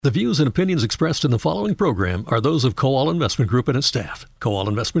The views and opinions expressed in the following program are those of Kowal Investment Group and its staff. Kowal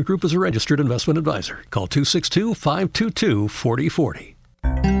Investment Group is a registered investment advisor. Call 262-522-4040.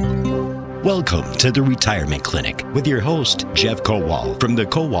 Welcome to the Retirement Clinic with your host, Jeff Kowal from the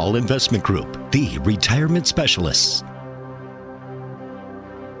Kowal Investment Group, the retirement specialists.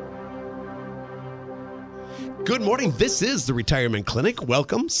 Good morning. This is the Retirement Clinic.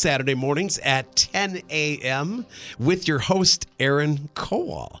 Welcome. Saturday mornings at 10 a.m. with your host, Aaron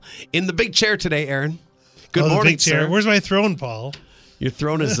Kowal. In the big chair today, Aaron. Good morning, big chair. sir. Where's my throne, Paul? Your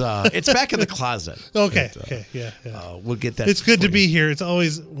throne is, it's back in the closet. Okay. But, Yeah. We'll get that. It's good to be here. It's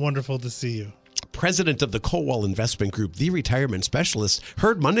always wonderful to see you. President of the Kowal Investment Group, the retirement specialist,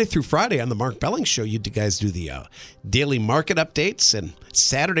 heard Monday through Friday on the Mark Belling Show. You guys do the daily market updates, and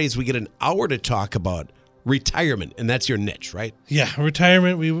Saturdays we get an hour to talk about retirement, and that's your niche, right? Yeah,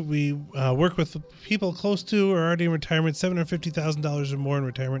 retirement. We work with people close to or already in retirement, $750,000 or more in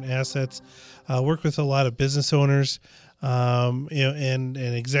retirement assets. Work with a lot of business owners, and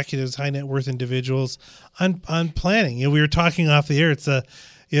executives, high net worth individuals on planning. We were talking off the air. It's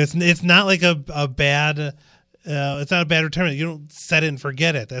not like a bad. It's not a bad retirement. You don't set it and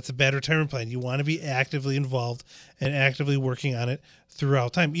forget it. That's a bad retirement plan. You want to be actively involved and actively working on it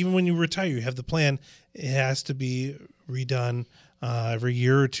throughout time. Even when you retire, you have the plan. It has to be redone every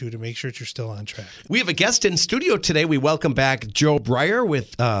year or two to make sure that you're still on track. We have a guest in studio today. We welcome back Joe Braier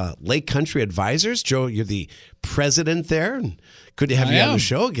with Lake Country Advisors. Joe, you're the president there, and good to have you on the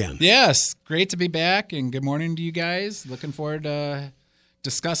show again. Yes, great to be back, and good morning to you guys. Looking forward to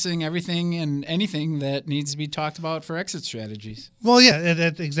discussing everything and anything that needs to be talked about for exit strategies. Well, yeah,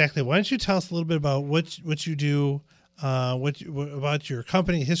 that's exactly. Why don't you tell us a little bit about what you do, about your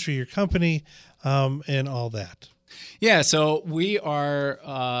company, history of your company, and all that. Yeah, so we are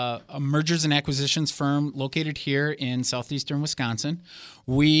a mergers and acquisitions firm located here in southeastern Wisconsin.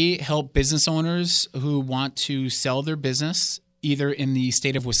 We help business owners who want to sell their business either in the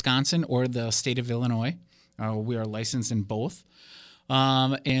state of Wisconsin or the state of Illinois. We are licensed in both.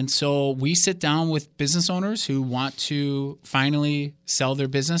 And so we sit down with business owners who want to finally sell their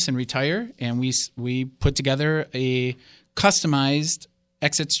business and retire, and we put together a customized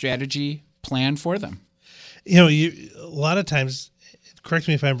exit strategy plan for them. A lot of times, correct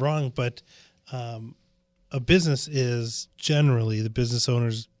me if I'm wrong, but a business is generally the business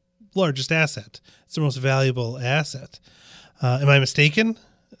owner's largest asset. It's the most valuable asset. Am I mistaken?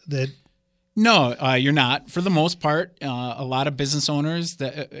 No, you're not. For the most part, a lot of business owners,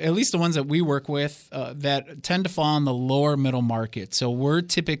 at least the ones that we work with, that tend to fall in the lower middle market. So we're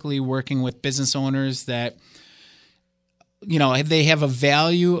typically working with business owners that, they have a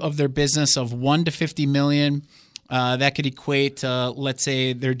value of their business of $1 to $50 million. That could equate to, let's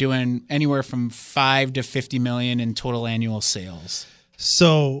say, they're doing anywhere from $5 to $50 million in total annual sales.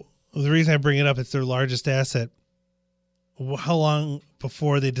 So the reason I bring it up, it's their largest asset. How long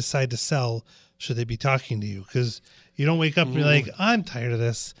before they decide to sell should they be talking to you? Because you don't wake up and be like, I'm tired of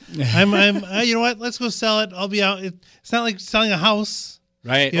this. I'm you know what? Let's go sell it. I'll be out. It's not like selling a house.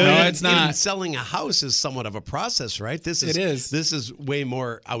 Right. No, it's not. Even selling a house is somewhat of a process, right? It is. This is way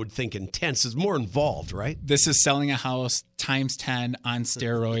more, I would think, intense. It's more involved, right? This is selling a house times 10 on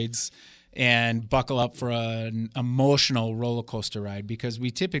steroids. And buckle up for an emotional roller coaster ride, because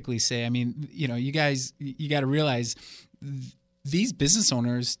we typically say, you guys, you got to realize these business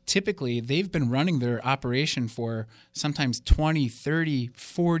owners, typically they've been running their operation for sometimes 20, 30,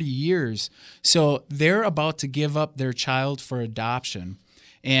 40 years. So they're about to give up their child for adoption.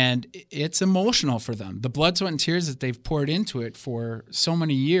 And it's emotional for them. The blood, sweat, and tears that they've poured into it for so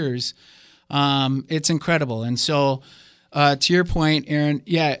many years, it's incredible. And so to your point, Aaron,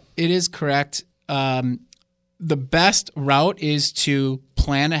 yeah, it is correct. The best route is to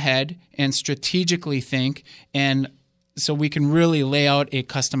plan ahead and strategically think, and so we can really lay out a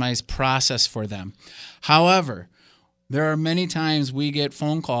customized process for them. However, there are many times we get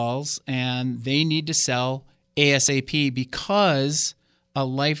phone calls and they need to sell ASAP because a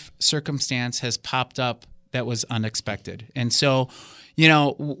life circumstance has popped up that was unexpected. And so,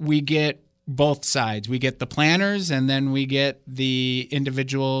 we get both sides. We get the planners, and then we get the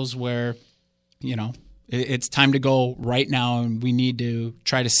individuals where, it's time to go right now, and we need to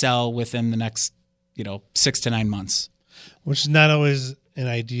try to sell within the next, 6 to 9 months. Which is not always an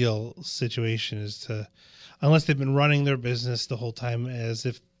ideal situation, unless they've been running their business the whole time as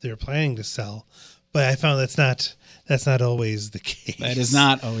if they're planning to sell. But I found that's not always the case. That is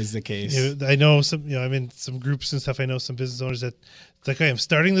not always the case. I know some, I'm in some groups and stuff. I know some business owners that it's like, I am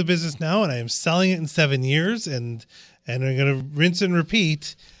starting the business now and I am selling it in 7 years and I'm going to rinse and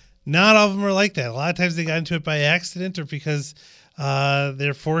repeat. Not all of them are like that. A lot of times they got into it by accident or because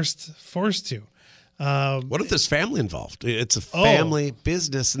they're forced to. What if there's family involved? It's a family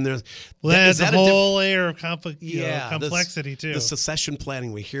business, and there's that's a whole layer of complexity too. The succession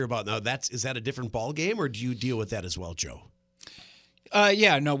planning we hear about now. Is that a different ball game, or do you deal with that as well, Joe?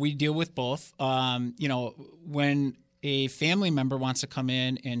 We deal with both. When a family member wants to come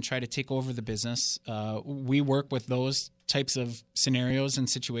in and try to take over the business, we work with those types of scenarios and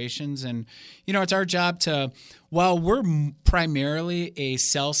situations. And, it's our job to, while we're primarily a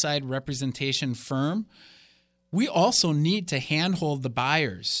sell-side representation firm, we also need to handhold the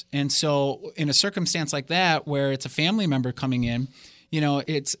buyers. And so in a circumstance like that, where it's a family member coming in,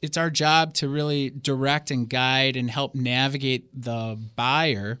 it's our job to really direct and guide and help navigate the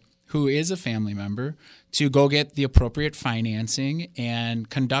buyer, who is a family member, to go get the appropriate financing and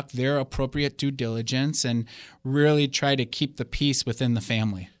conduct their appropriate due diligence and really try to keep the peace within the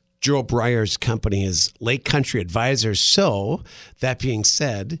family. Joe Braier's company is Lake Country Advisors. So that being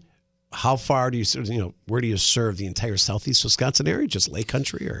said, how far do you, where do you serve the entire southeast Wisconsin area? Just Lake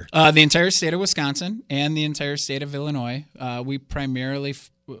Country, or the entire state of Wisconsin and the entire state of Illinois. We primarily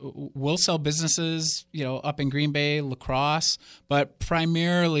will sell businesses, up in Green Bay, La Crosse, but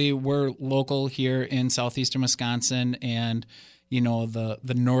primarily we're local here in southeastern Wisconsin and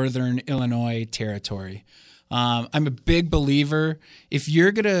the northern Illinois territory. I'm a big believer, if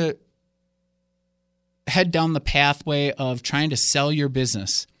you're gonna head down the pathway of trying to sell your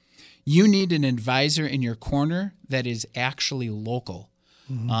business, you need an advisor in your corner that is actually local.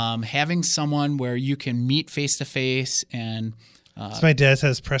 Mm-hmm. Having someone where you can meet face to face and. So my dad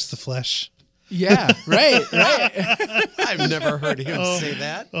says, "Press the flesh." Yeah, right. I've never heard him say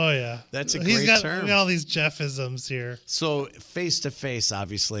that. Oh yeah, that's a He's great got, term. We got all these Jeffisms here. So face to face,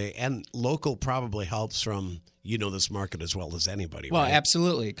 obviously, and local probably helps from this market as well as anybody. Well, right?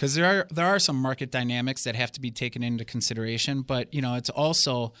 absolutely, because there are some market dynamics that have to be taken into consideration, but it's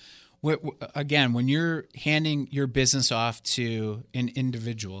also. Again, when you're handing your business off to an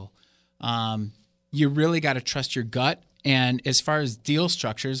individual, you really got to trust your gut. And as far as deal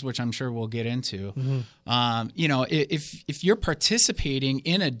structures, which I'm sure we'll get into, if you're participating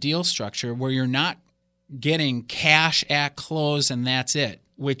in a deal structure where you're not getting cash at close and that's it,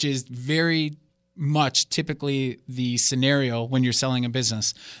 which is very much typically the scenario when you're selling a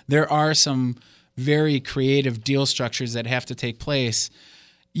business, there are some very creative deal structures that have to take place.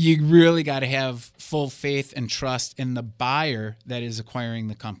 You really got to have full faith and trust in the buyer that is acquiring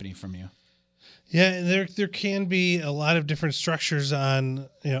the company from you. Yeah, and there can be a lot of different structures on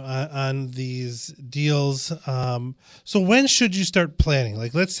these deals. So when should you start planning?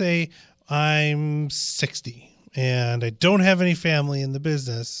 Like, let's say I'm 60 and I don't have any family in the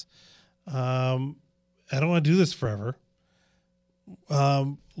business. I don't want to do this forever.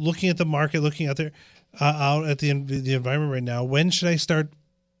 Looking at the market, looking out there, out at the environment right now. When should I start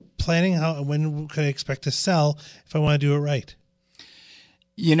planning? When could I expect to sell if I want to do it right?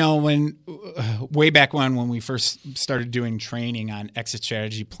 When way back when we first started doing training on exit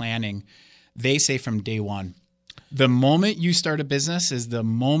strategy planning, they say from day one, the moment you start a business is the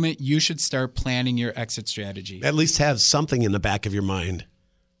moment you should start planning your exit strategy. At least have something in the back of your mind.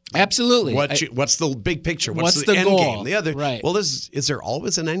 Absolutely. What's the big picture? What's the end goal? game? The other, right. Well, is there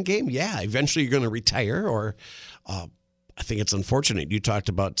always an end game? Yeah. Eventually you're going to retire, or I think it's unfortunate. You talked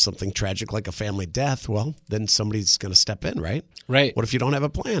about something tragic like a family death. Well, then somebody's going to step in, right? Right. What if you don't have a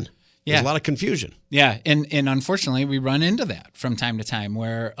plan? Yeah. There's a lot of confusion. Yeah, and unfortunately, we run into that from time to time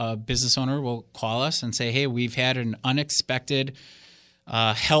where a business owner will call us and say, hey, we've had an unexpected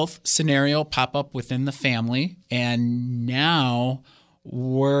health scenario pop up within the family, and now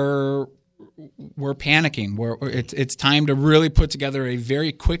we're panicking. It's time to really put together a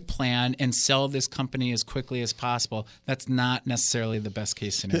very quick plan and sell this company as quickly as possible. That's not necessarily the best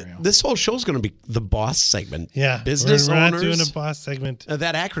case scenario. This whole show is going to be the boss segment. Yeah, business we're owners. not doing a boss segment.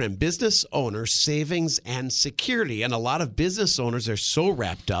 That acronym, business owners, savings, and security. And a lot of business owners are so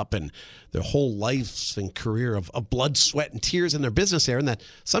wrapped up in their whole lives and career of blood, sweat, and tears in their business area, and that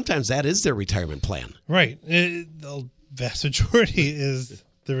sometimes that is their retirement plan. Right. The vast majority is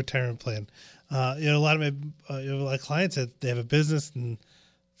the retirement plan. A lot of my clients that they have a business, and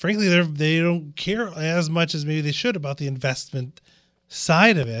frankly, they don't care as much as maybe they should about the investment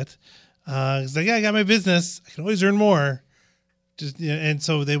side of it. It's like, yeah, I got my business, I can always earn more. And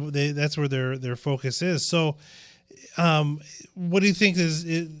so they that's where their focus is. So, what do you think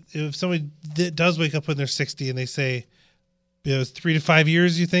if somebody does wake up when they're 60 and they say, 3 to 5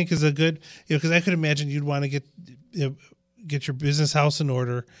 years, you think is a good, because I could imagine you'd want to get your business house in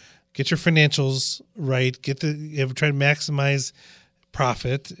order, get your financials right, try to maximize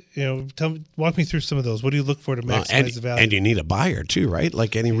profit. Walk me through some of those. What do you look for to maximize the value? And you need a buyer too, right?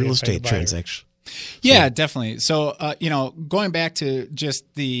 Like any real estate transaction. Yeah, definitely. So, going back to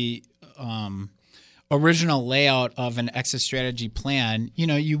just the original layout of an exit strategy plan,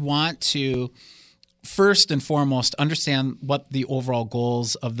 you want to first and foremost understand what the overall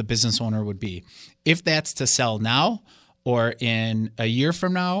goals of the business owner would be. If that's to sell now, or in a year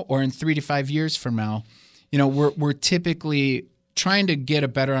from now, or in 3 to 5 years from now, we're typically trying to get a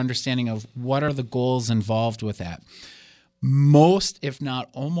better understanding of what are the goals involved with that. Most, if not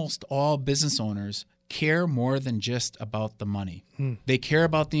almost all business owners care more than just about the money. They care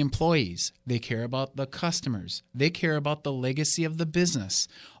about the employees. They care about the customers. They care about the legacy of the business.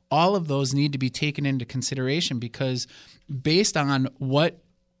 All of those need to be taken into consideration, because based on what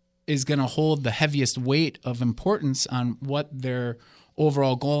is going to hold the heaviest weight of importance on what their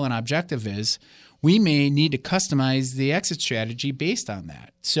overall goal and objective is, we may need to customize the exit strategy based on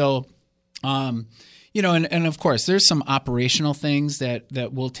that. So, and of course, there's some operational things that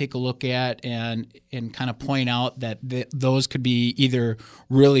we'll take a look at and kind of point out that those could be either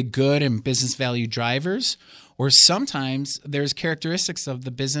really good and business value drivers, or sometimes there's characteristics of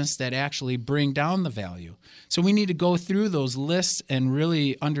the business that actually bring down the value. So we need to go through those lists and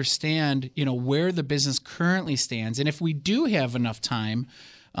really understand, where the business currently stands. And if we do have enough time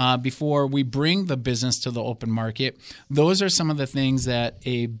before we bring the business to the open market, those are some of the things that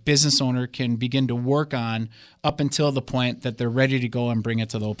a business owner can begin to work on up until the point that they're ready to go and bring it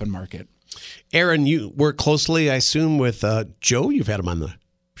to the open market. Aaron, you work closely, I assume, with Joe. You've had him on the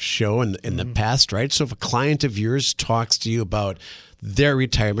show in the past, right? So if a client of yours talks to you about their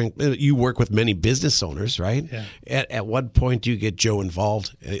retirement, you work with many business owners, right? Yeah. At what point do you get Joe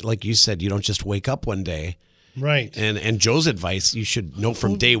involved? Like you said, you don't just wake up one day. Right. And Joe's advice, you should know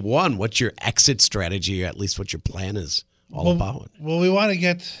from day one what your exit strategy, or at least what your plan is all about. Well, we want to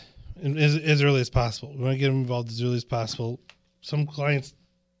get as early as possible. We want to get them involved as early as possible. Some clients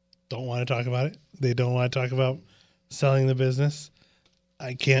don't want to talk about it. They don't want to talk about selling the business.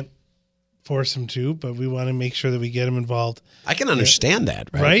 I can't force them to, but we want to make sure that we get them involved. I can understand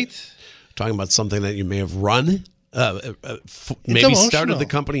that, right? Right? Talking about something that you may have run, maybe emotional. started the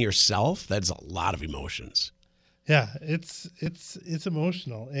company yourself. That's a lot of emotions. Yeah, it's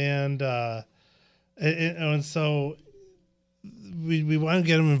emotional, and so we want to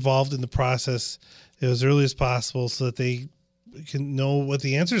get them involved in the process as early as possible, so that they can know what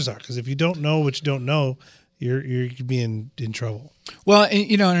the answers are. Because if you don't know what you don't know, you're be in trouble. Well,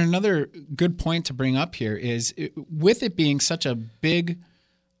 and another good point to bring up here is, with it being such a big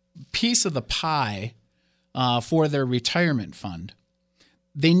piece of the pie for their retirement fund,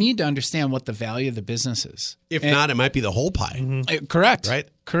 they need to understand what the value of the business is. If not, it might be the whole pie. Mm-hmm. Correct. Right?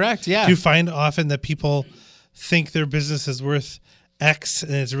 Correct, yeah. Do you find often that people think their business is worth X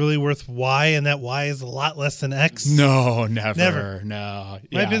and it's really worth Y, and that Y is a lot less than X? No, never. Never. No.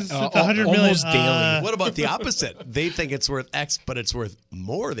 My business is worth $100 million. Almost daily. What about the opposite? They think it's worth X, but it's worth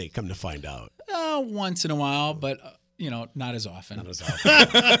more, they come to find out. Once in a while, but not as often. Not as often.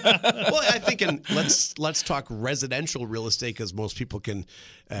 Well, I think let's talk residential real estate, because most people can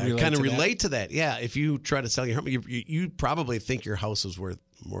kind of relate to that. Yeah, if you try to sell your home, you probably think your house is worth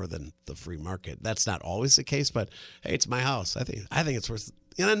more than the free market. That's not always the case, but hey, it's my house. I think it's worth.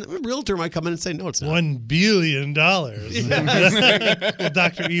 And a realtor might come in and say, no, it's not. $1 billion. Well,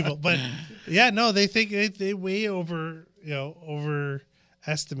 Dr. Evil. But yeah, no, they think they way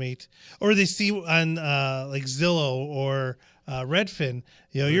overestimate, or they see on like Zillow or Redfin,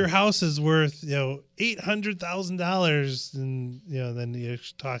 your house is worth $800,000, and then you're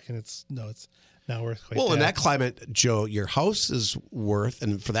talking, it's not worth quite. Well, in that climate, Joe, your house is worth,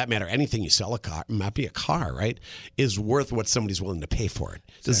 and for that matter, anything you sell, might be a car, right, is worth what somebody's willing to pay for it.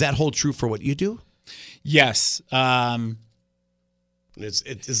 Does that hold true for what you do? Yes.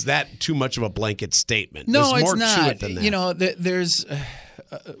 Is that too much of a blanket statement? No, There's more it's not. to it than that. There's.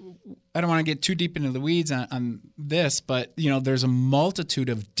 I don't want to get too deep into the weeds on this, but there's a multitude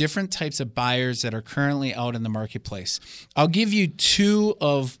of different types of buyers that are currently out in the marketplace. I'll give you two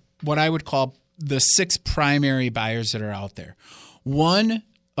of what I would call the 6 primary buyers that are out there. One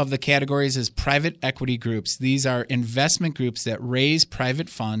of the categories is private equity groups. These are investment groups that raise private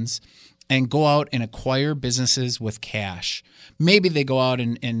funds and go out and acquire businesses with cash. Maybe they go out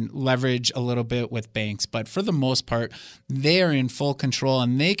and leverage a little bit with banks, but for the most part, they are in full control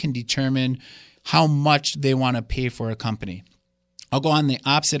and they can determine how much they want to pay for a company. I'll go on the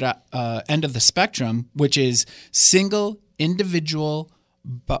opposite end of the spectrum, which is single individual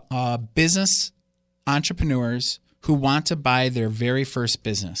business entrepreneurs who want to buy their very first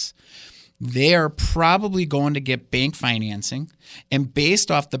business. they are probably going to get bank financing. And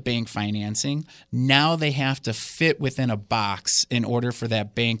based off the bank financing, now they have to fit within a box in order for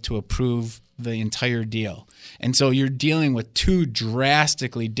that bank to approve the entire deal. And so you're dealing with two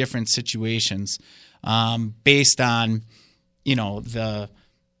drastically different situations based on, the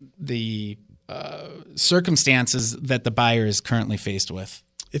circumstances that the buyer is currently faced with.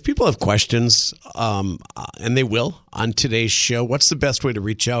 If people have questions, and they will on today's show, what's the best way to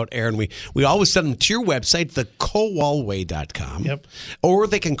reach out, Aaron? We always send them to your website, thekowalway.com. Yep. Or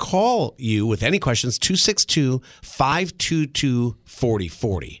they can call you with any questions,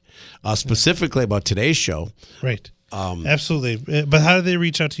 262-522-4040. Specifically about today's show. Right. Absolutely. But how do they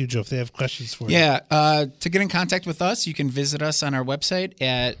reach out to you, Joe, if they have questions for you? Yeah. To get in contact with us, you can visit us on our website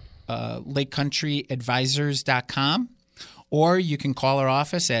at lakecountryadvisors.com. Or you can call our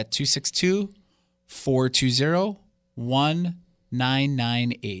office at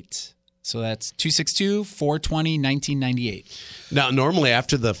 262-420-1998. So that's 262-420-1998. Now, normally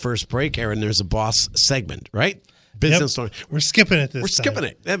after the first break, Aaron, there's a boss segment, right? Business owner. We're skipping it this We're time. skipping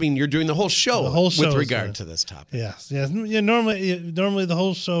it. I mean, you're doing the whole show, with regard to this topic. Yes. Yeah, normally the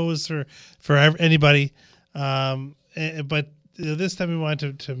whole show is for anybody. But this time we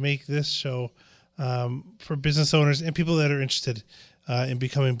wanted to make this show for business owners and people that are interested in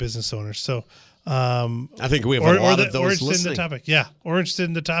becoming business owners. So I think we have a lot of those or interested in the topic. Yeah, or interested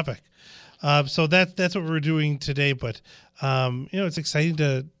in the topic. So that's what we're doing today. But it's exciting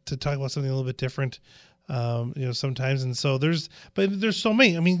to talk about something a little bit different. Sometimes, and so there's so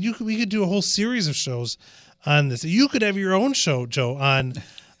many. I mean, we could do a whole series of shows on this. You could have your own show, Joe, on.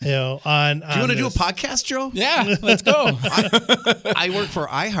 Do you want to do a podcast, Joe? Yeah, let's go. I work for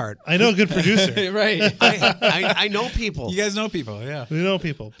iHeart. I know a good producer. Right. I know people. You guys know people, yeah. We know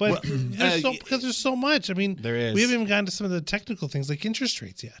people. But because there's so much. I mean, there is. We haven't even gotten to some of the technical things like interest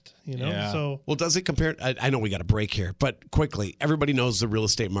rates yet. Yeah. So well, does it compare? I know we got a break here, but quickly, everybody knows the real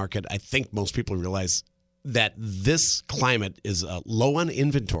estate market. I think most people realize that this climate is low on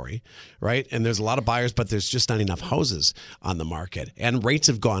inventory, right? And there's a lot of buyers, but there's just not enough houses on the market. And rates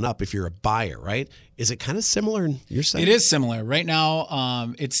have gone up if you're a buyer, right? Is it kind of similar in your side? It is similar. Right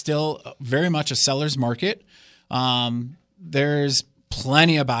now, it's still very much a seller's market. There's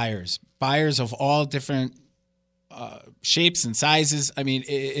plenty of buyers of all different shapes and sizes. I mean,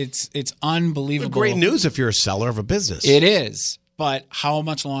 it's unbelievable. Great news if you're a seller of a business. It is. But how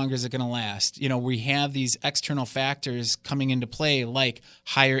much longer is it going to last? We have these external factors coming into play like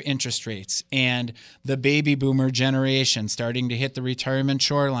higher interest rates and the baby boomer generation starting to hit the retirement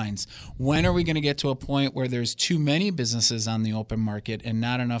shorelines. When are we going to get to a point where there's too many businesses on the open market and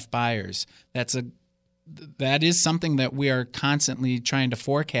not enough buyers? That is something that we are constantly trying to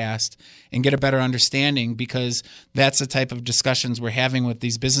forecast and get a better understanding, because that's the type of discussions we're having with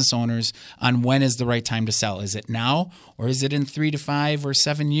these business owners on when is the right time to sell. Is it now, or is it in 3 to 5 or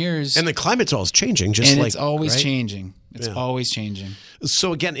 7 years? And the climate's always changing. It's always right? changing. It's always changing.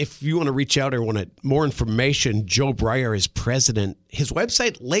 So again, if you want to reach out or want more information, Joe Braier is president. His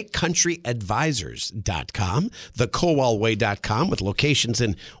website, lakecountryadvisors.com, thekowalway.com, with locations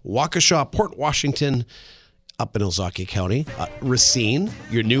in Waukesha, Port Washington, up in Ozaukee County, Racine.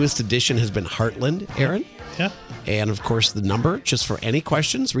 Your newest addition has been Heartland, Aaron. Yeah. And, of course, the number, just for any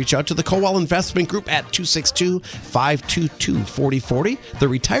questions, reach out to the Kowal Investment Group at 262-522-4040, the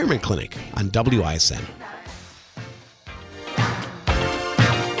Retirement Clinic on WISN.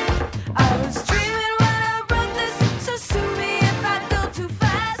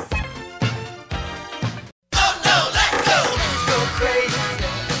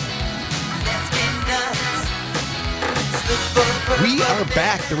 We are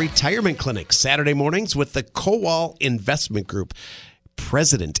back, the Retirement Clinic, Saturday mornings with the Kowal Investment Group.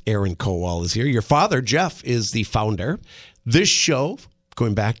 President Aaron Kowal is here. Your father, Jeff, is the founder. This show,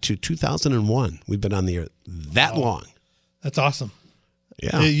 going back to 2001, we've been on the air that long. That's awesome.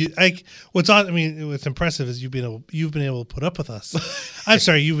 Yeah. What's impressive is you've been able to put up with us. I'm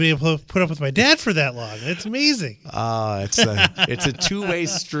sorry, you've been able to put up with my dad for that long. It's amazing. It's a two-way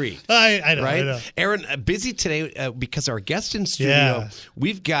street. I know. Right? I know. Aaron, busy today because our guest in studio,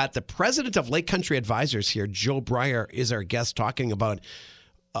 we've got the president of Lake Country Advisors here, Joe Braier, is our guest, talking about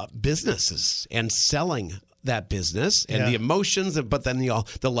businesses and selling that business and the emotions, but then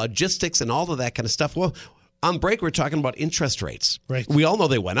the logistics and all of that kind of stuff. Well, on break, we're talking about interest rates. Right. We all know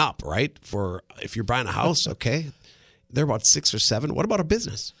they went up, right? For if you're buying a house, okay, they're about 6 or 7. What about a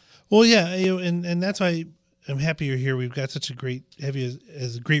business? Well, yeah, and that's why I'm happy you're here. We've got such a great,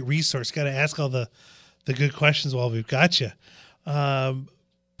 as a great resource. Got to ask all the good questions while we've got you.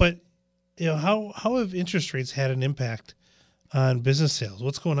 But how have interest rates had an impact on business sales.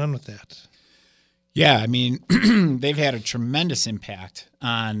 What's going on with that? Yeah, I mean, they've had a tremendous impact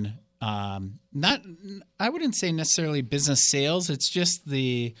on I wouldn't say necessarily business sales. It's just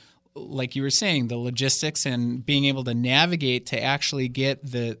like you were saying, the logistics and being able to navigate to actually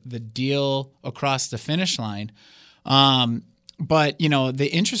get the deal across the finish line. But, the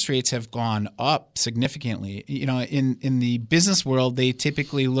interest rates have gone up significantly. In the business world, they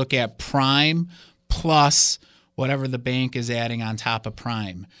typically look at prime plus whatever the bank is adding on top of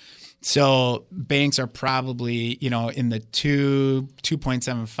prime. So banks are probably, in the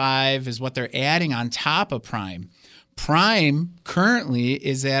 2.75 is what they're adding on top of prime. Prime currently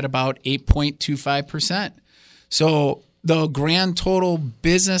is at about 8.25%. So the grand total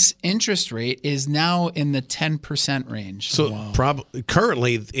business interest rate is now in the 10% range. So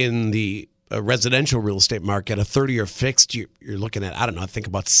currently in the residential real estate market, a 30-year fixed, you're looking at, I don't know, I think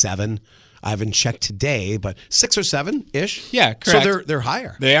about 7. I haven't checked today, but 6 or 7-ish. Yeah, correct. So they're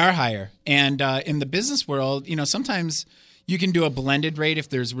higher. They are higher. And in the business world, sometimes you can do a blended rate if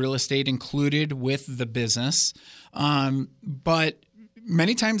there's real estate included with the business. But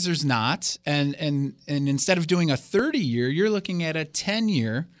many times there's not. And instead of doing a 30-year, you're looking at a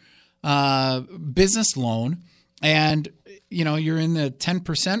 10-year business loan. And you're in the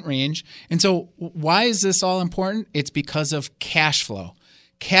 10% range. And so why is this all important? It's because of cash flow.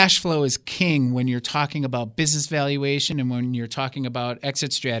 Cash flow is king when you're talking about business valuation and when you're talking about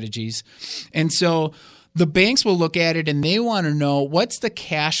exit strategies. And so the banks will look at it and they want to know what's the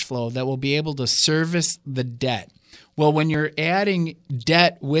cash flow that will be able to service the debt. Well, when you're adding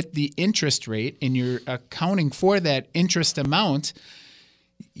debt with the interest rate and you're accounting for that interest amount,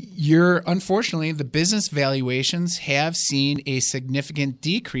 unfortunately, the business valuations have seen a significant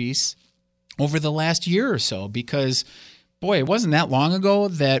decrease over the last year or so because boy, it wasn't that long ago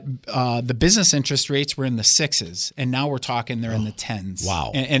that the business interest rates were in the 6s, and now we're talking they're in the 10s.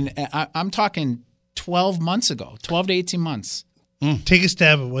 Wow. And I'm talking 12 months ago, 12 to 18 months. Take a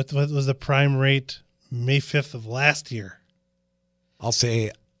stab at what was the prime rate May 5th of last year? I'll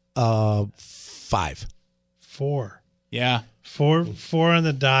say 5. 4. Yeah. 4 on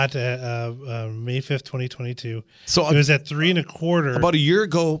the dot at May 5th, 2022. So it was at 3 1/4. About a year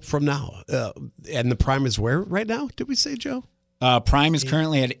ago from now. And the prime is where right now, did we say, Joe? Prime is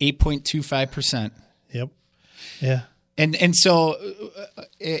currently at 8.25%. Yep. Yeah. And so,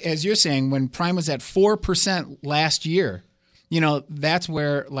 as you're saying, when prime was at 4% last year, that's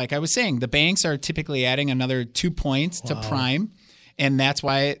where, like I was saying, the banks are typically adding another 2 points to prime. And that's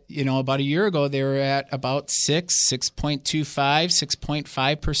why, about a year ago, they were at about 6.25,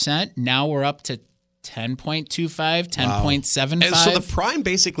 6.5%. Now we're up to 10.25, 10.75. And so the prime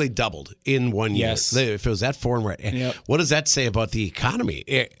basically doubled in 1 year. Yes. If it was at 4 and right. Yep. What does that say about the economy?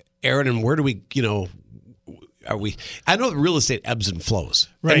 Aaron, and where do we, are we, I know that real estate ebbs and flows.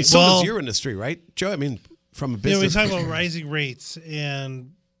 Right. And so does your industry, right, Joe? I mean, from a business. We talk about rising rates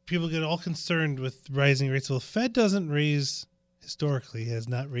and people get all concerned with rising rates. Well, the Fed historically has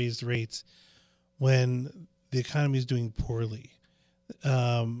not raised rates when the economy is doing poorly.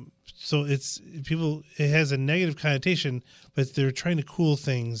 So it has a negative connotation, but they're trying to cool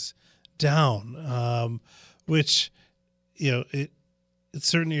things down, which, in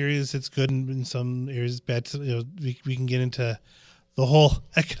certain areas it's good and in some areas it's bad. So, we can get into the whole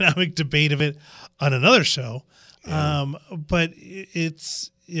economic debate of it on another show. Yeah. But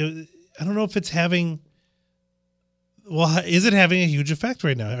it's, I don't know if it's having. Well, is it having a huge effect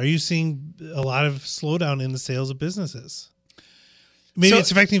right now? Are you seeing a lot of slowdown in the sales of businesses? Maybe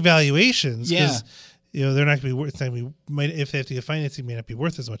it's affecting valuations because they're not going to be worth. If they have to get financing, it may not be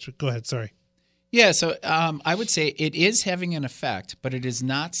worth as much. But go ahead, sorry. Yeah, so I would say it is having an effect, but it is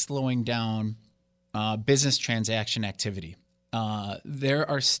not slowing down business transaction activity. There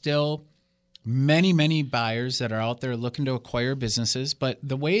are still many buyers that are out there looking to acquire businesses, but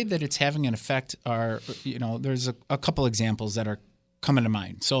the way that it's having an effect are, there's a couple examples that are coming to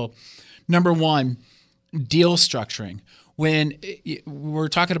mind. So, number one, deal structuring. When we're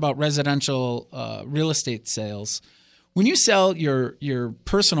talking about residential real estate sales, when you sell your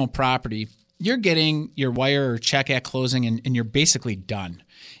personal property, you're getting your wire or check at closing and you're basically done.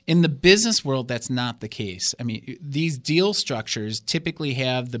 In the business world, that's not the case. I mean, these deal structures typically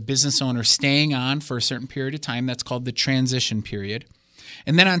have the business owner staying on for a certain period of time. That's called the transition period.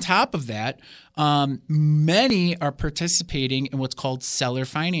 And then on top of that, many are participating in what's called seller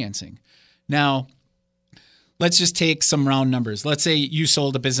financing. Now, let's just take some round numbers. Let's say you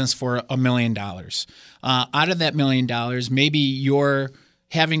sold a business for $1 million. Out of that $1 million, maybe you're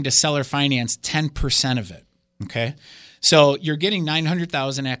having to seller finance 10% of it. Okay. So you're getting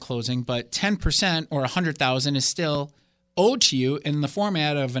 $900,000 at closing, but 10% or $100,000 is still owed to you in the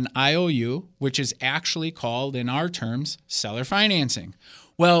format of an IOU, which is actually called, in our terms, seller financing.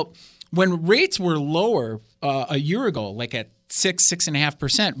 Well, when rates were lower a year ago, like at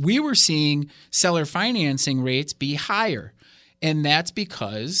 6.5%, we were seeing seller financing rates be higher. And that's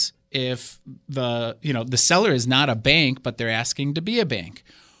because if the seller is not a bank, but they're asking to be a bank.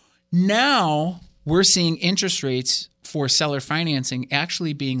 Now we're seeing interest rates for seller financing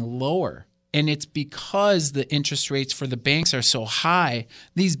actually being lower. And it's because the interest rates for the banks are so high.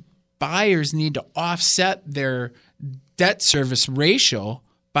 These buyers need to offset their debt service ratio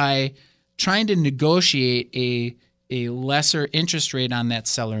by trying to negotiate a lesser interest rate on that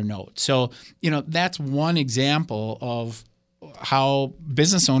seller note. So, that's one example of how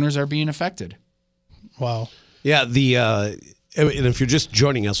business owners are being affected. Wow. Yeah, and if you're just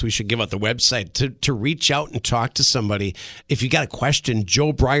joining us, we should give out the website to reach out and talk to somebody. If you got a question,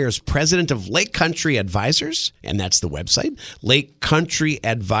 Joe Braier is president of Lake Country Advisors, and that's the website,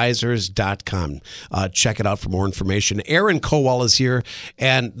 lakecountryadvisors.com. Check it out for more information. Aaron Kowal is here,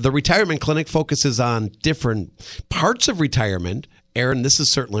 and the Retirement Clinic focuses on different parts of retirement. Aaron, this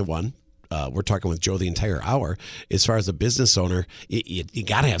is certainly one. We're talking with Joe the entire hour. As far as a business owner, you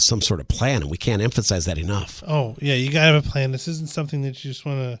got to have some sort of plan, and we can't emphasize that enough. Oh, yeah, you got to have a plan. This isn't something that you just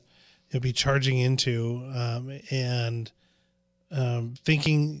want to be charging into and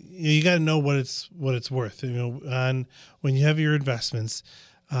thinking. You got to know what it's worth. When you have your investments,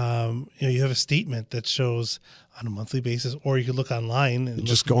 you have a statement that shows on a monthly basis, or you could look online and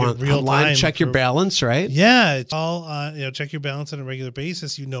just go on online, check your balance, right? Yeah, it's all check your balance on a regular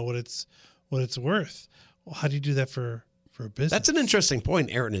basis. You know what it's worth. Well, how do you do that for a business? That's an interesting point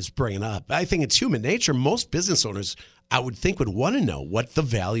Aaron is bringing up. I think it's human nature. Most business owners, I would think, would want to know what the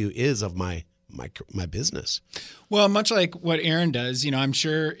value is of my business. Well, much like what Aaron does, I'm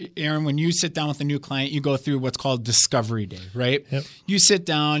sure, Aaron, when you sit down with a new client, you go through what's called discovery day, right? Yep. You sit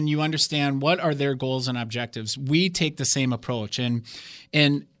down, you understand what are their goals and objectives. We take the same approach. And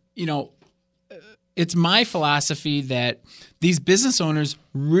it's my philosophy that these business owners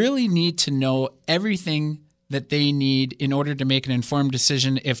really need to know everything that they need in order to make an informed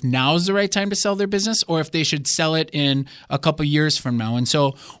decision if now's the right time to sell their business or if they should sell it in a couple years from now. And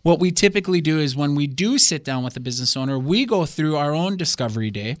so what we typically do is when we do sit down with a business owner, we go through our own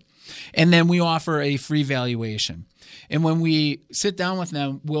discovery day, and then we offer a free valuation. And when we sit down with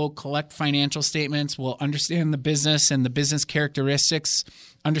them, we'll collect financial statements, we'll understand the business and the business characteristics,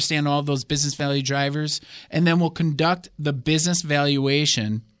 understand all of those business value drivers, and then we'll conduct the business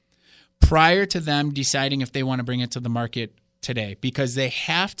valuation prior to them deciding if they want to bring it to the market today, because they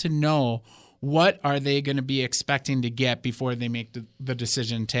have to know what are they going to be expecting to get before they make the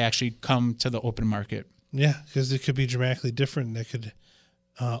decision to actually come to the open market. Yeah, because it could be dramatically different. That could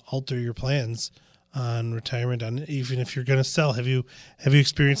alter your plans on retirement, on even if you're going to sell. Have you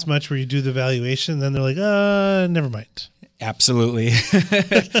experienced much where you do the valuation, then they're like, never mind? Absolutely.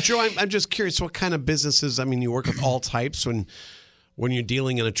 Joe, I'm just curious, what kind of businesses, you work with all types when you're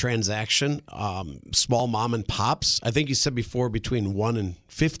dealing in a transaction, small mom and pops. I think you said before between 1 and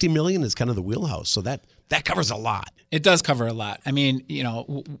 50 million is kind of the wheelhouse. So that covers a lot. It does cover a lot.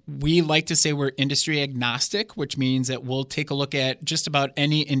 We like to say we're industry agnostic, which means that we'll take a look at just about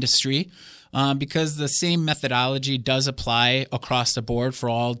any industry because the same methodology does apply across the board for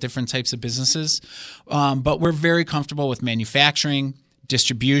all different types of businesses. But we're very comfortable with manufacturing,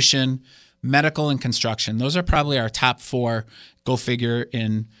 distribution, medical, and construction. Those are probably our top 4. Go figure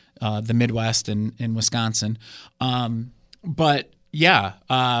in the Midwest and in Wisconsin. But yeah,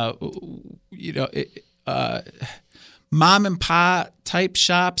 mom and pop type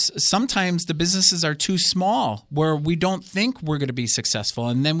shops, sometimes the businesses are too small where we don't think we're going to be successful.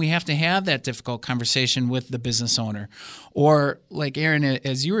 And then we have to have that difficult conversation with the business owner. Or like Aaron,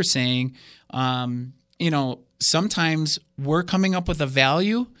 as you were saying, sometimes we're coming up with a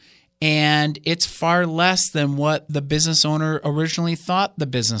value and it's far less than what the business owner originally thought the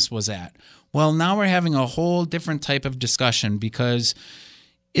business was at. Well, now we're having a whole different type of discussion because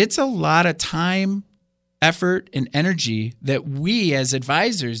it's a lot of time, effort, and energy that we as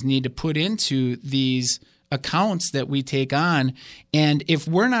advisors need to put into these accounts that we take on. And if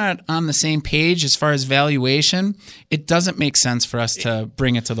we're not on the same page as far as valuation, it doesn't make sense for us to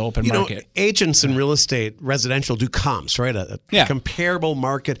bring it to the open market. Agents in real estate, residential, do comps, right? A comparable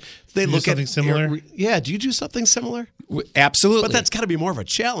market. They look at something similar. Yeah. Do you do something similar? Absolutely. But that's got to be more of a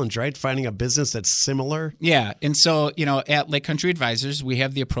challenge, right? Finding a business that's similar. Yeah. And so, at Lake Country Advisors, we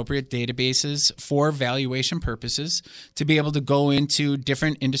have the appropriate databases for valuation purposes to be able to go into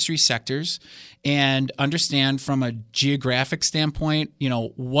different industry sectors and understand from a geographic standpoint,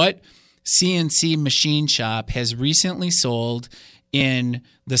 what CNC machine shop has recently sold in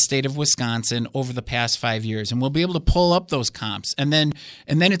the state of Wisconsin over the past 5 years, and we'll be able to pull up those comps. And then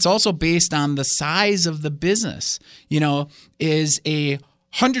it's also based on the size of the business. Is a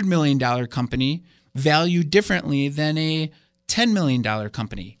 $100 million company valued differently than a $10 million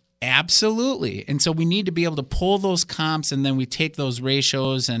company? Absolutely. And so we need to be able to pull those comps, and then we take those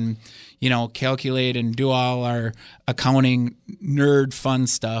ratios and, calculate and do all our accounting nerd fun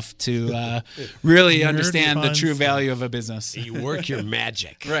stuff to really understand the true value of a business. You work your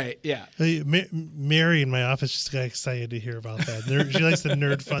magic. Right. Yeah. Mary in my office just got excited to hear about that. She likes the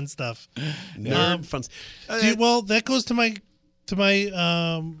nerd fun stuff. Nerd fun. Well, that goes to my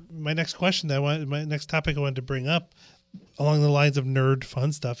my next question. My next topic I wanted to bring up along the lines of nerd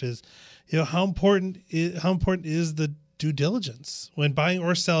fun stuff is, how important is the due diligence when buying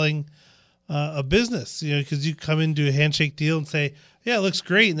or selling a business? Because you come into a handshake deal and say, yeah, it looks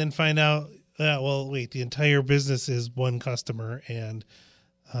great, and then find out, well, wait, the entire business is one customer and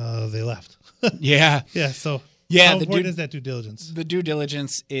they left. Yeah. Yeah. So yeah, how important is that due diligence? The due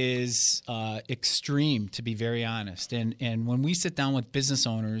diligence is extreme, to be very honest. And when we sit down with business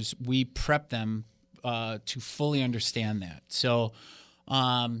owners, we prep them to fully understand that. So,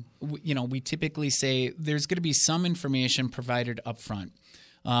 we typically say there's going to be some information provided up front.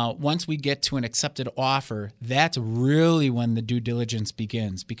 Once we get to an accepted offer, that's really when the due diligence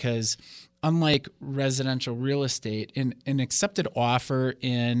begins, because unlike residential real estate, an accepted offer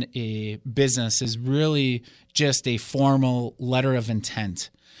in a business is really just a formal letter of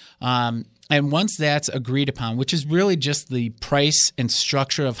intent. And once that's agreed upon, which is really just the price and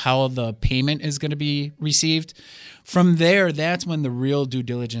structure of how the payment is going to be received, from there, that's when the real due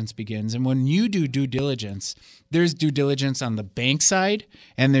diligence begins. And when you do due diligence, there's due diligence on the bank side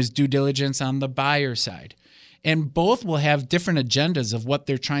and there's due diligence on the buyer side. And both will have different agendas of what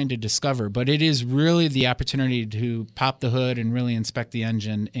they're trying to discover, but it is really the opportunity to pop the hood and really inspect the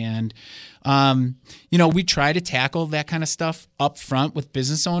engine. And, we try to tackle that kind of stuff up front with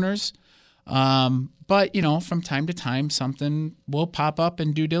business owners. But, from time to time, something will pop up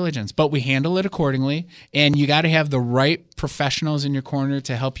in due diligence, but we handle it accordingly. And you got to have the right professionals in your corner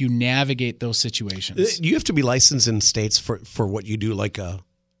to help you navigate those situations. You have to be licensed in states for what you do, like a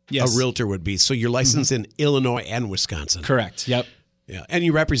realtor would be. So you're licensed in Illinois and Wisconsin. Correct. Yep. Yeah. And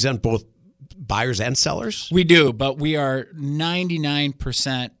you represent both buyers and sellers? We do, but we are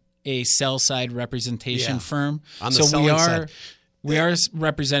 99% a sell-side representation firm. On the selling side. We are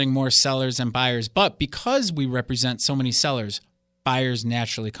representing more sellers and buyers, but because we represent so many sellers, buyers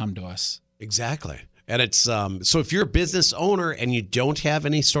naturally come to us. Exactly. And it's so if you're a business owner and you don't have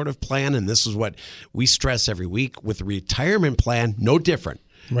any sort of plan, and this is what we stress every week with a retirement plan, no different.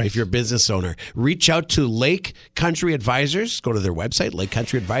 Right. If you're a business owner, reach out to Lake Country Advisors. Go to their website,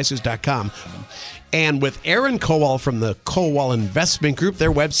 lakecountryadvisors.com. And with Aaron Kowal from the Kowal Investment Group,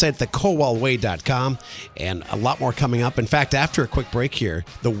 their website, thekowalway.com, and a lot more coming up. In fact, after a quick break here,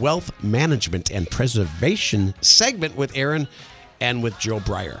 the Wealth Management and Preservation segment with Aaron and with Joe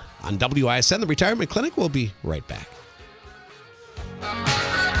Braier on WISN, the Retirement Clinic. We'll be right back.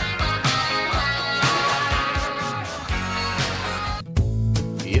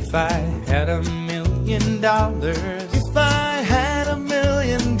 If I had $1 million,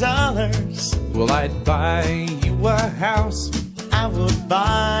 well, I'd buy you a house. I would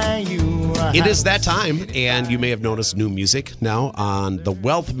buy you a house. It is that time, and you may have noticed new music now on the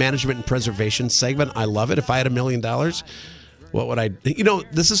Wealth Management and Preservation segment. I love it. If I had $1 million, what would I...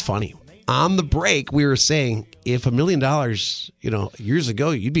 this is funny. On the break, we were saying, if $1 million, years ago,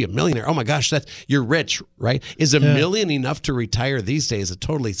 you'd be a millionaire. Oh my gosh, you're rich, right? Is $1 million enough to retire these days? A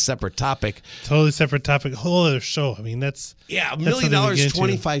totally separate topic. Totally separate topic. A whole other show. I mean, that's... Yeah, $1 million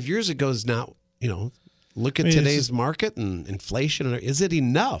 25 years ago is not, look at today's market and inflation. Is it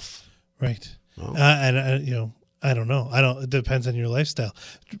enough? Right. Oh. And I don't know. It depends on your lifestyle.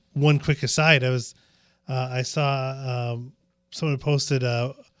 One quick aside, I saw someone posted...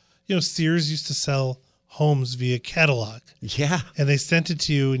 Sears used to sell homes via catalog. Yeah. And they sent it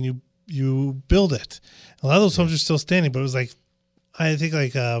to you and you build it. A lot of those homes are still standing, but it was I think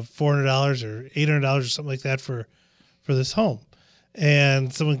 $400 or $800 or something like that for this home.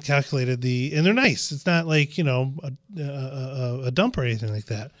 And someone calculated and they're nice. It's not like, a dump or anything like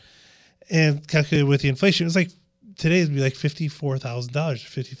that. And calculated with the inflation, it was today it'd be $54,000 or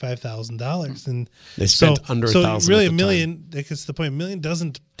 $55,000, and they spent under $1,000. So really, $1 million. That gets to the point. $1 million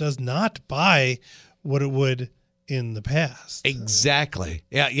does not buy what it would in the past. Exactly.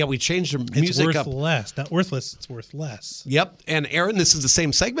 Yeah. We changed the It's music worth up. less, not worthless. It's worth less. Yep. And Aaron, this is the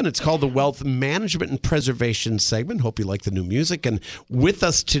same segment. It's called the Wealth Management and Preservation segment. Hope you like the new music. And with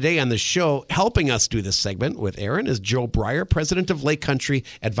us today on the show, helping us do this segment with Aaron, is Joe Braier, president of Lake Country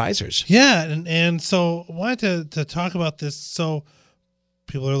Advisors. Yeah, and so I wanted to talk about this. So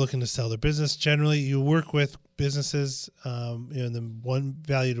people are looking to sell their business. Generally, you work with businesses in the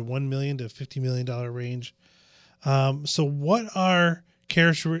value to $1 million to $50 million range. So what are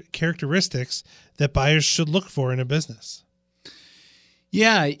characteristics that buyers should look for in a business?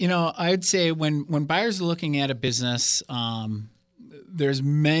 Yeah, I'd say when buyers are looking at a business, there's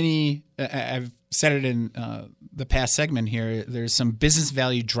many. I've said it in the past segment here. There's some business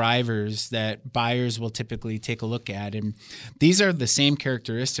value drivers that buyers will typically take a look at, and these are the same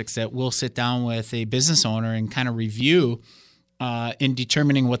characteristics that we'll sit down with a business owner and kind of review in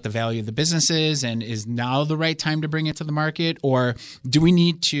determining what the value of the business is, and is now the right time to bring it to the market, or do we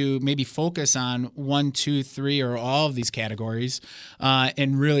need to maybe focus on 1, 2, 3, or all of these categories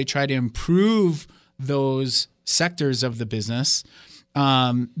and really try to improve those sectors of the business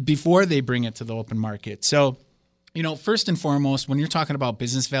before they bring it to the open market. So, first and foremost, when you're talking about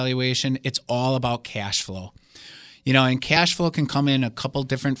business valuation, it's all about cash flow. And cash flow can come in a couple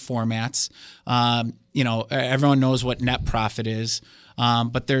different formats. Everyone knows what net profit is,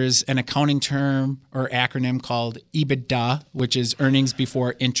 but there's an accounting term or acronym called EBITDA, which is earnings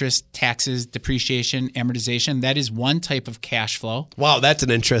before interest, taxes, depreciation, amortization. That is one type of cash flow. Wow, that's an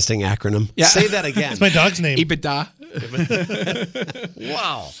interesting acronym. Yeah. Say that again. It's my dog's name. EBITDA.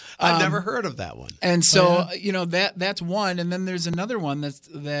 Wow. I've never heard of that one. And so, that's one. And then there's another one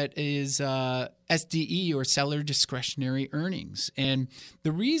that is SDE, or seller discretionary earnings. And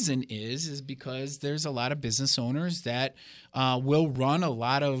the reason is because there's a lot of business owners that will run a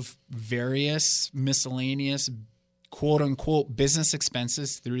lot of various miscellaneous quote unquote business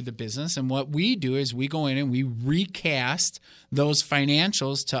expenses through the business. And what we do is we go in and we recast those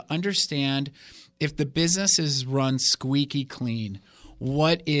financials to understand if the business is run squeaky clean,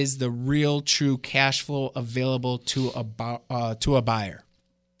 what is the real true cash flow available to a buyer?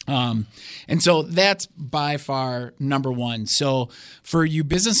 And so that's by far number one. So for you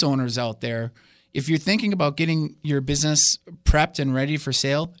business owners out there, if you're thinking about getting your business prepped and ready for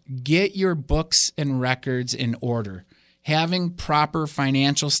sale, get your books and records in order. Having proper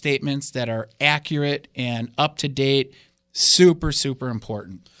financial statements that are accurate and up to date, super, super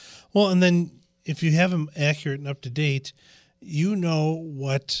important. Well, and then if you have them accurate and up to date, you know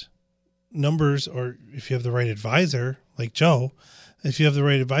what numbers, or if you have the right advisor like Joe, if you have the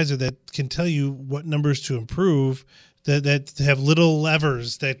right advisor that can tell you what numbers to improve, that have little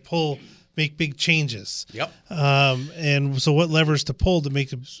levers that make big changes. Yep. And so what levers to pull to make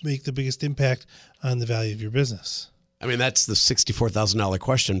the biggest impact on the value of your business? I mean, that's the $64,000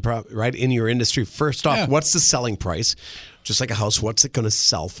 question, right? In your industry, first off, what's the selling price? Just like a house, what's it going to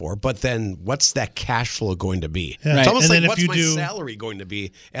sell for? But then what's that cash flow going to be? Yeah. It's almost and like, what's my salary going to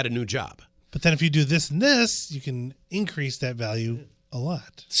be at a new job? But then if you do this and this, you can increase that value a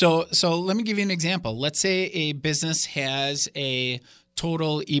lot. So let me give you an example. Let's say a business has a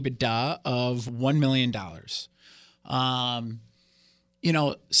total EBITDA of $1 million.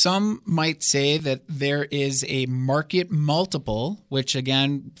 Some might say that there is a market multiple, which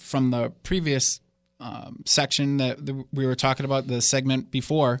again, from the previous section that we were talking about, the segment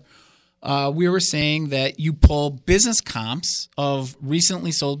before, we were saying that you pull business comps of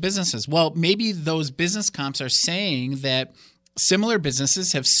recently sold businesses. Well, maybe those business comps are saying that similar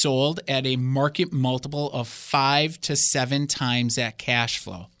businesses have sold at a market multiple of 5 to 7 times that cash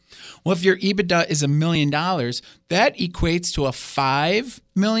flow. Well, if your EBITDA is $1 million, that equates to a $5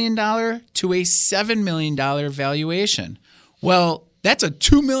 million to a $7 million valuation. Well, that's a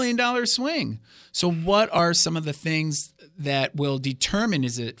 $2 million swing. So what are some of the things that will determine,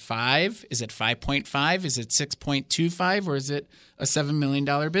 is it 5? Is it 5.5? Is it 6.25? Or is it a $7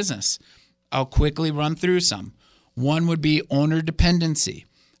 million business? I'll quickly run through some. One would be owner dependency.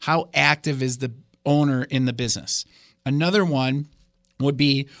 How active is the owner in the business? Another one would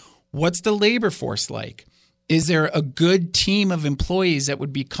be, what's the labor force like? Is there a good team of employees that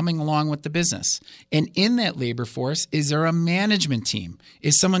would be coming along with the business? And in that labor force, is there a management team?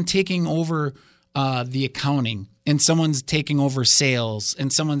 Is someone taking over the accounting, and someone's taking over sales,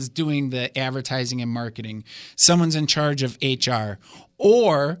 and someone's doing the advertising and marketing? Someone's in charge of HR?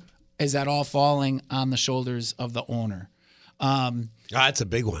 Or is that all falling on the shoulders of the owner? That's a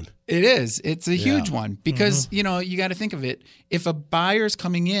big one. It is. It's a huge one because, you got to think of it. If a buyer's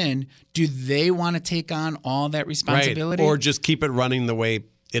coming in, do they want to take on all that responsibility? Right. Or just keep it running the way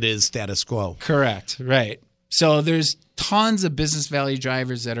it is, status quo. Correct. Right. So there's tons of business value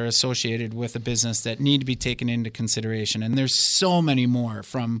drivers that are associated with a business that need to be taken into consideration. And there's so many more,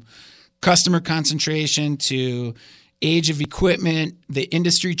 from customer concentration to age of equipment, the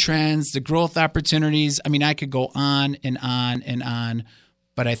industry trends, the growth opportunities. I mean, I could go on and on and on,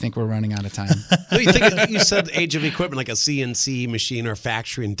 but I think we're running out of time. No, you said age of equipment, like a CNC machine or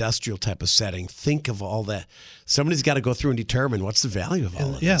factory industrial type of setting. Think of all that. Somebody's got to go through and determine what's the value of all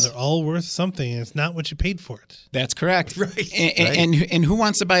of this. Yeah, they're all worth something, and it's not what you paid for it. That's correct. Right. And who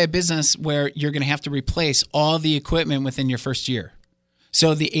wants to buy a business where you're going to have to replace all the equipment within your first year?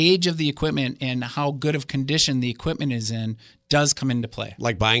 So the age of the equipment and how good of condition the equipment is in does come into play.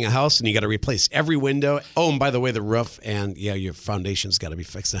 Like buying a house and you got to replace every window. Oh, and by the way, the roof and your foundation's got to be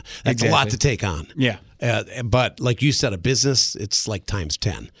fixed. That's Exactly. a lot to take on. Yeah. But like you said, a business, it's like times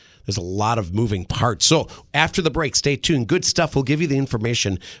 10. There's a lot of moving parts. So after the break, stay tuned. Good stuff. We'll give you the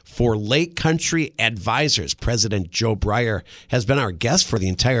information for Lake Country Advisors. President Joe Braier has been our guest for the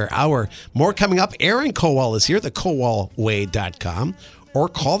entire hour. More coming up. Aaron Kowal is here, thekowalway.com. Or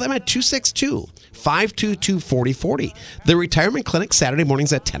call them at 262-522-4040. The Retirement Clinic, Saturday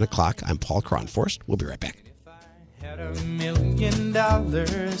mornings at 10 o'clock. I'm Paul Cronforst. We'll be right back. Had $1 million.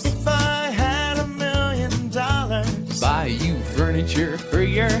 If I had $1 million, buy you furniture for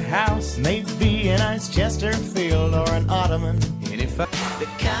your house, maybe a nice Chesterfield or an ottoman. And if I the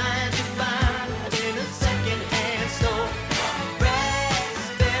kind you find in a second-hand store,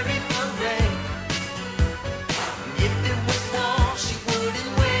 raspberry beret. If it was warm, she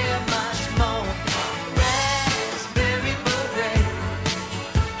wouldn't wear much more. Raspberry beret.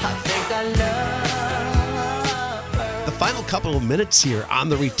 I think I love her. The final couple of minutes here on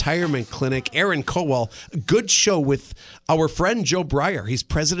the Retirement Clinic. Aaron Kowal, a good show with our friend Joe Braier. He's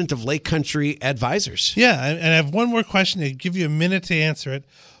president of Lake Country Advisors. Yeah, and I have one more question to give you a minute to answer it.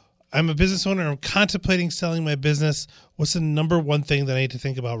 I'm a business owner. I'm contemplating selling my business. What's the number one thing that I need to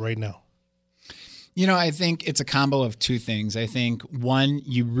think about right now? You know, I think it's a combo of two things. I think, one,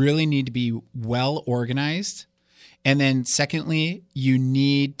 you really need to be well organized. And then secondly, you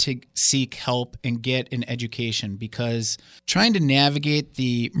need to seek help and get an education, because trying to navigate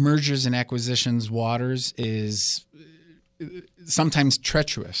the mergers and acquisitions waters is sometimes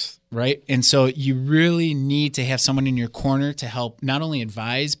treacherous, right? And so you really need to have someone in your corner to help not only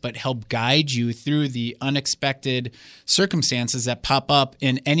advise, but help guide you through the unexpected circumstances that pop up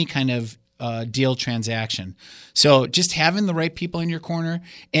in any kind of deal transaction. So just having the right people in your corner,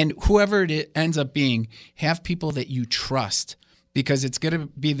 and whoever it ends up being, have people that you trust, because it's going to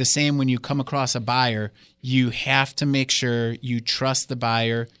be the same when you come across a buyer. You have to make sure you trust the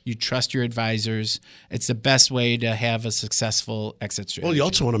buyer, you trust your advisors. It's the best way to have a successful exit strategy. Well, you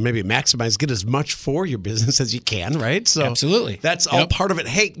also want to maybe maximize, get as much for your business as you can, right? So absolutely. That's all part of it.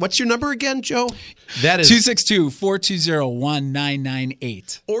 Hey, what's your number again, Joe? That is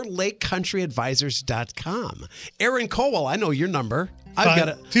 262-420-1998. or LakeCountryAdvisors.com. Aaron Kowal, I know your number. I've got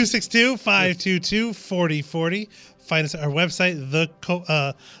it. 262-522-4040. Find us at our website,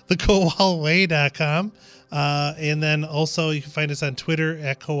 thekowalway.com. And then also you can find us on Twitter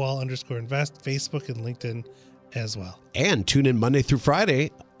at Kowal_invest, Facebook and LinkedIn as well. And tune in Monday through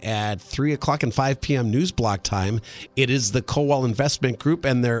Friday at 3 o'clock and 5 p.m. news block time. It is the Kowal Investment Group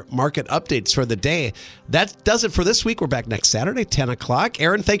and their market updates for the day. That does it for this week. We're back next Saturday, 10 o'clock.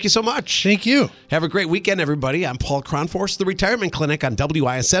 Aaron, thank you so much. Thank you. Have a great weekend, everybody. I'm Paul Cronforst, the Retirement Clinic on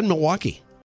WISN Milwaukee.